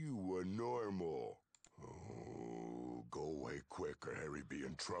 Hey, you were normal. Oh, go away quick or Harry be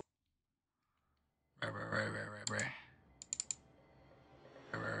in trouble. Right.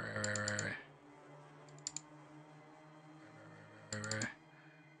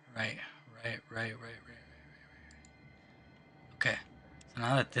 Right. Okay. So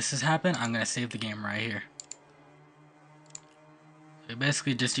now that this has happened, I'm gonna save the game right here. So we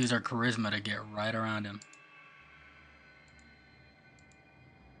basically just use our charisma to get right around him.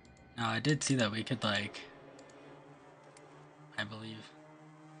 Now I did see that we could like, I believe.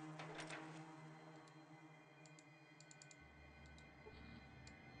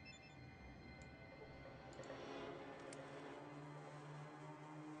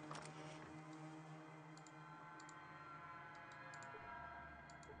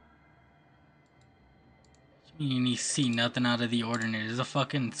 You see nothing out of the ordinary. There's a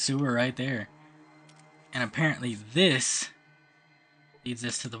fucking sewer right there. And apparently this leads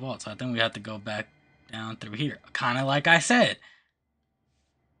us to the vault. So I think we have to go back down through here. Kind of like I said.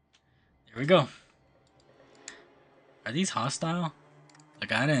 There we go. Are these hostile?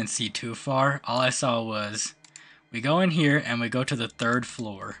 Like, I didn't see too far. All I saw was we go in here and we go to the 3rd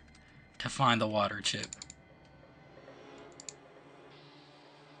floor to find the water chip.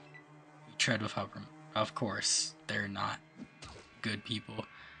 We tread with hover. Of course, they're not good people.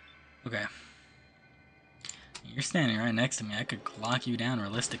 Okay. You're standing right next to me. I could lock you down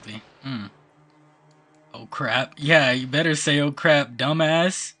realistically. Oh crap. Yeah, you better say oh crap,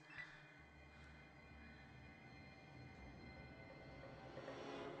 dumbass.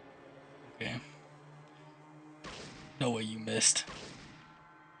 Okay. No way you missed.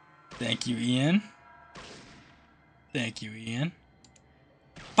 Thank you, Ian. Thank you, Ian.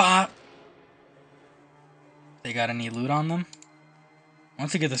 Bop! They got any loot on them?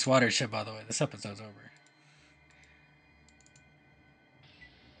 Once we get this water chip, by the way, this episode's over.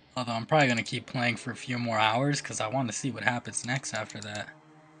 Although I'm probably going to keep playing for a few more hours because I want to see what happens next after that.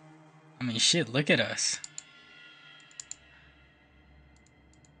 I mean, shit, look at us.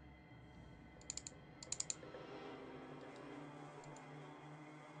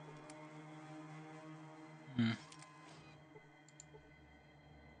 See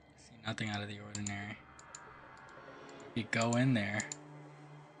nothing out of the ordinary. You go in there.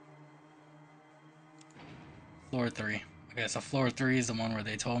 Floor 3. Okay, so floor 3 is the one where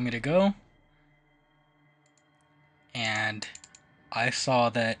they told me to go. And I saw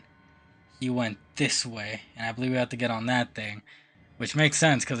that he went this way. And I believe we have to get on that thing. Which makes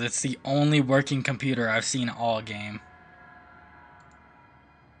sense, because it's the only working computer I've seen all game.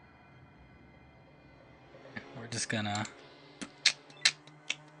 We're just gonna...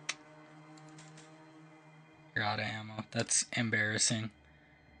 You're out of ammo. That's embarrassing.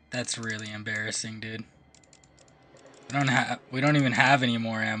 That's really embarrassing, dude. We don't even have any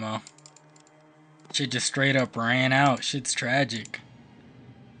more ammo. Shit just straight up ran out. Shit's tragic.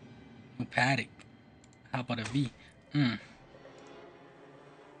 No paddock. How about a V? Is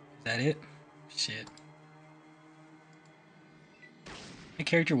that it? Shit. My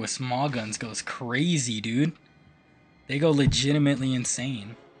character with small guns goes crazy, dude. They go legitimately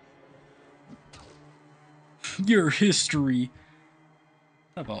insane. Your history.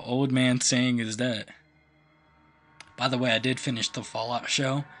 What type of old man saying is that? By the way, I did finish the Fallout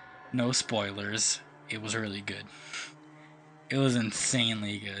show. No spoilers. It was really good. It was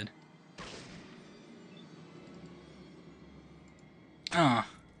insanely good.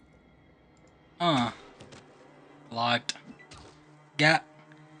 Locked. Gap.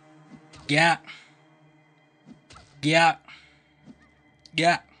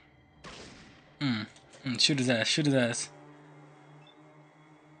 Shoot his ass.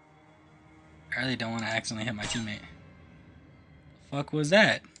 I really don't want to accidentally hit my teammate. The fuck was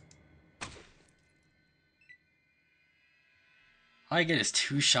that? All I get is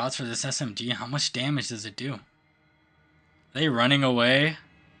 2 shots for this SMG. How much damage does it do? Are they running away?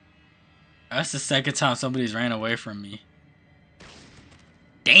 That's the 2nd time somebody's ran away from me.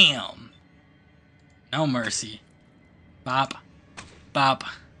 Damn. No mercy. Bop.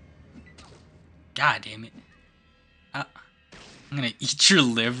 God damn it. I'm gonna eat your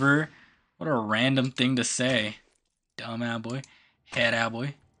liver? What a random thing to say. Dumb ass boy. Head ass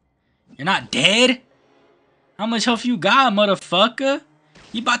boy. You're not dead? How much health you got, motherfucker?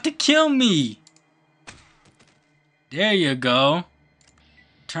 You about to kill me. There you go.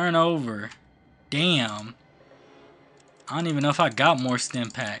 Turn over. Damn. I don't even know if I got more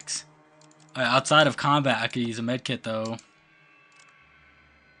stim packs. Outside of combat, I could use a medkit though.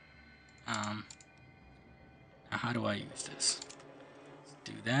 Now how do I use this? Let's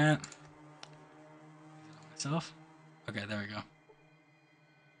do that. Myself. Okay, there we go.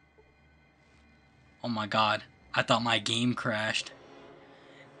 Oh my god. I thought my game crashed.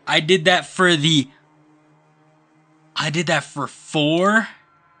 I did that for 4?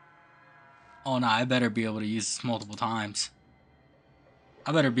 Oh no, I better be able to use this multiple times.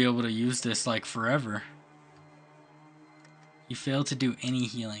 I better be able to use this like forever. You failed to do any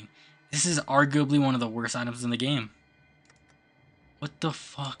healing. This is arguably one of the worst items in the game. What the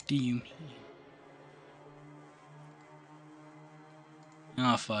fuck do you mean?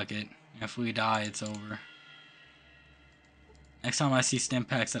 Oh, fuck it. If we die, it's over. Next time I see stim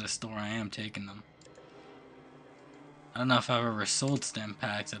packs at a store, I am taking them. I don't know if I've ever sold stim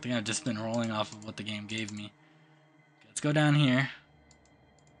packs. I think I've just been rolling off of what the game gave me. Okay, let's go down here.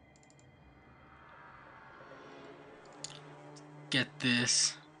 Get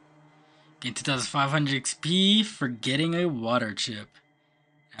this. Gain 2,500 XP for getting a water chip.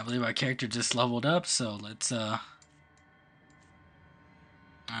 I believe our character just leveled up, so let's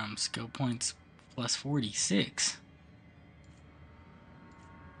skill points plus 46.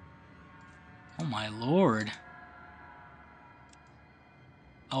 Oh my lord.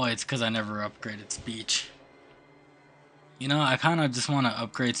 Oh, it's because I never upgraded speech. You know, I kind of just want to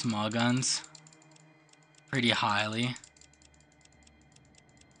upgrade small guns pretty highly.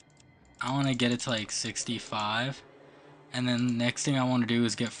 I want to get it to like 65. And then next thing I want to do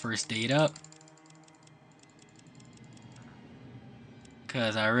is get first aid up.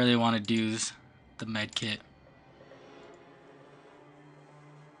 Because I really want to use the med kit.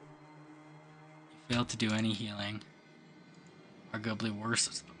 You failed to do any healing. Arguably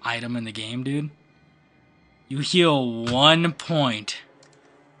worst item in the game, dude. You heal 1 point.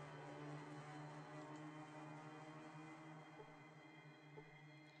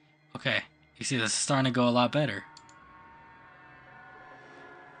 Okay, you see this is starting to go a lot better.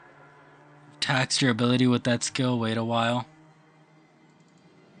 Taxed your ability with that skill, wait a while.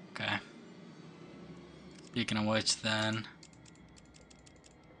 Okay. Speaking of which then,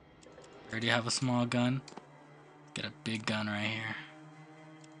 already have a small gun. Get a big gun right here.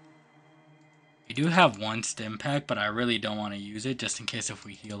 We do have one stim pack, but I really don't want to use it just in case if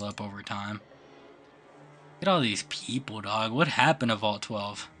we heal up over time. Look at all these people, dog. What happened to Vault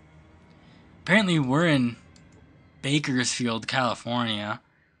 12? Apparently we're in Bakersfield, California.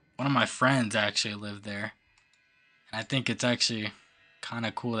 One of my friends actually lived there. And I think it's actually kind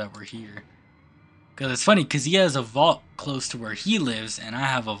of cool that we're here. Because it's funny, because he has a vault close to where he lives, and I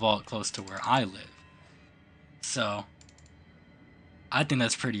have a vault close to where I live. So, I think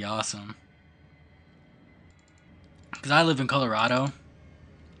that's pretty awesome. Because I live in Colorado.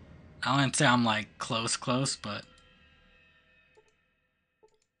 I wouldn't say I'm like close, but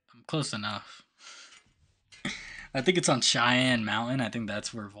I'm close enough. I think it's on Cheyenne Mountain. I think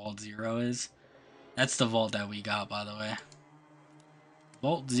that's where Vault 0 is. That's the vault that we got, by the way.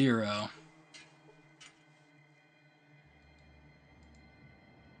 Vault 0.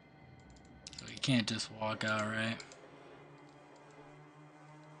 So you can't just walk out, right?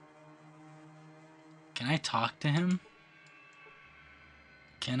 Can I talk to him?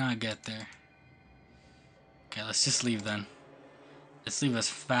 Cannot get there. Okay, let's just leave then. Let's leave as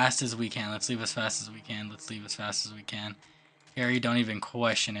fast as we can. Let's leave as fast as we can. Let's leave as fast as we can. Harry, don't even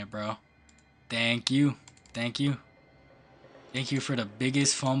question it, bro. Thank you. Thank you. Thank you for the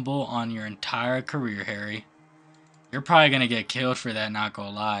biggest fumble on your entire career, Harry. You're probably gonna get killed for that, not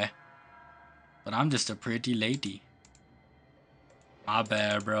gonna lie. But I'm just a pretty lady. My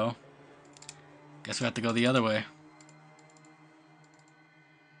bad, bro. Guess we have to go the other way.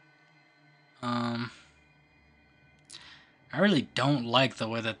 I really don't like the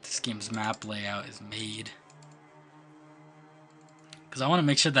way that this game's map layout is made. Because I want to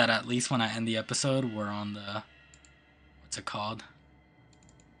make sure that at least when I end the episode, we're on the... What's it called?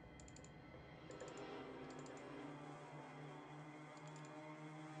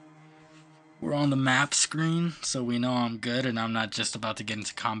 We're on the map screen, so we know I'm good and I'm not just about to get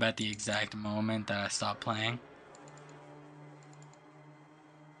into combat the exact moment that I stop playing.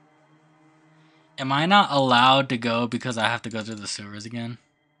 Am I not allowed to go because I have to go through the sewers again?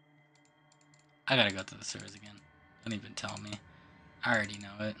 I gotta go through the sewers again. Don't even tell me. I already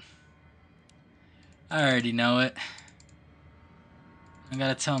know it. I already know it. You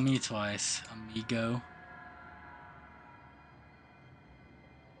gotta tell me twice, amigo.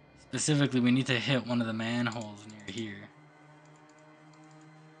 Specifically, we need to hit one of the manholes near here.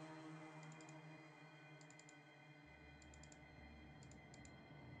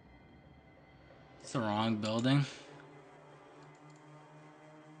 It's the wrong building.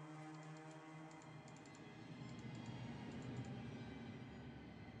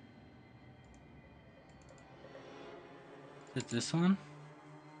 Is it this one?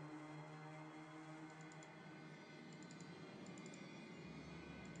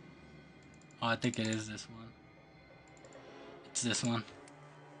 Oh, I think it is this one. It's this one.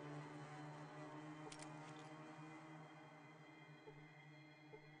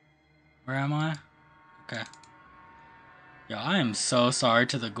 Where am I? Okay. Yo, I am so sorry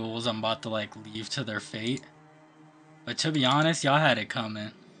to the ghouls I'm about to, like, leave to their fate. But to be honest, y'all had it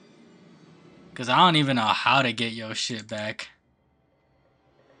coming. Because I don't even know how to get your shit back.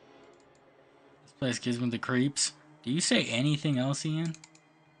 This place gives me the creeps. Do you say anything else, Ian?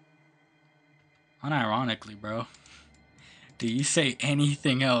 Unironically, bro. Do you say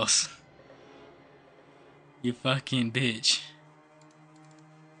anything else? You fucking bitch.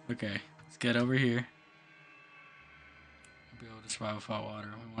 Okay, let's get over here. We'll be able to survive without water.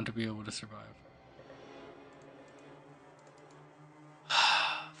 We want to be able to survive.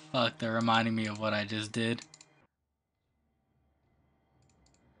 Fuck, they're reminding me of what I just did.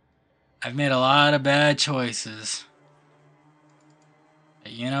 I've made a lot of bad choices.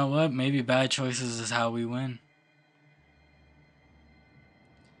 But you know what? Maybe bad choices is how we win.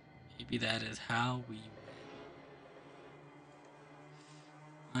 Maybe that is how we win.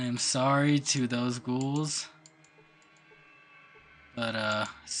 I am sorry to those ghouls. But,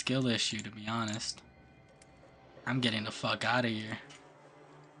 skill issue, to be honest. I'm getting the fuck out of here.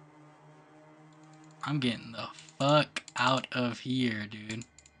 I'm getting the fuck out of here, dude.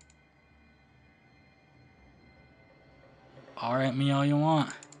 R at me all you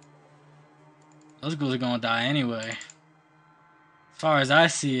want. Those ghouls are gonna die anyway. As far as I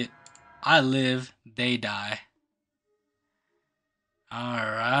see it, I live, they die.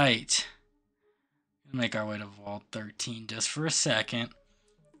 Alright. Make our way to Vault 13 just for a second.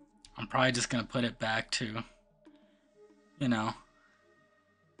 I'm probably just gonna put it back to, you know,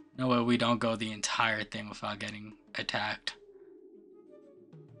 no way we don't go the entire thing without getting attacked.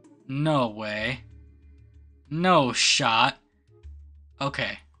 No way. No shot.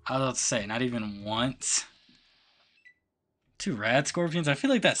 Okay, I was about to say, not even once. 2 rad scorpions? I feel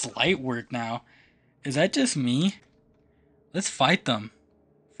like that's light work now. Is that just me? Let's fight them.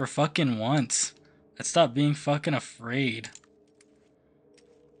 For fucking once. Let's stop being fucking afraid.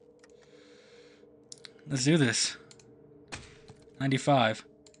 Let's do this. 95.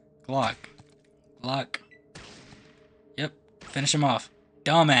 Glock. Glock. Yep. Finish him off.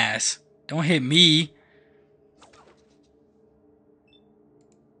 Dumbass. Don't hit me.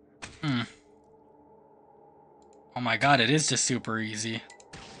 Oh my god, it is just super easy.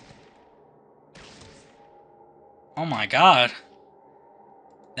 Oh my god.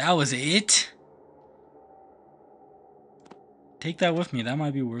 That was it? Take that with me. That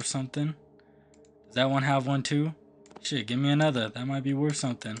might be worth something. Does that one have one too? Shit, give me another. That might be worth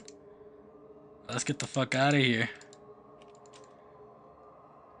something. Let's get the fuck out of here.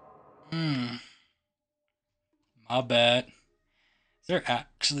 My bad. Is there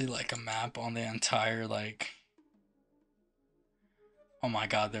actually like a map on the entire like... Oh my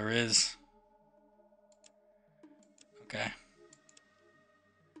god, there is. Okay.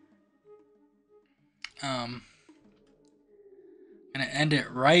 I'm gonna end it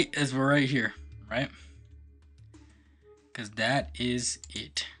right as we're right here, right? Because that is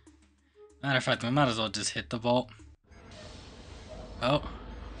it. Matter of fact, we might as well just hit the vault. Oh.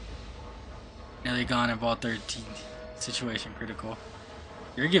 Nearly gone in Vault 13. Situation critical.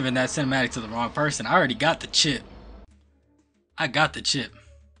 You're giving that cinematic to the wrong person. I already got the chip. I got the chip.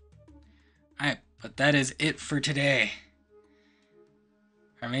 Alright, but that is it for today.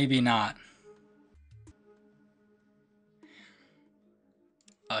 Or maybe not.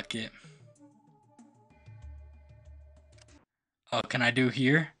 Fuck it. Oh, can I do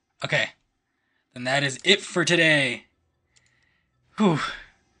here? Okay. Then that is it for today. Whew.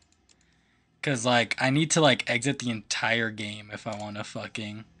 Because, like, I need to, like, exit the entire game if I want to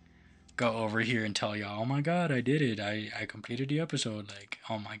fucking go over here and tell y'all, oh my god, I did it. I completed the episode. Like,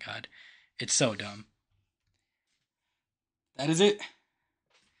 oh my god. It's so dumb. That is it.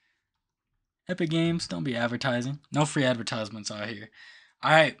 Epic Games, don't be advertising. No free advertisements out here.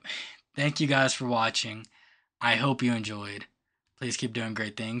 Alright. Thank you guys for watching. I hope you enjoyed. Please keep doing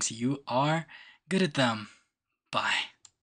great things. You are good at them. Bye.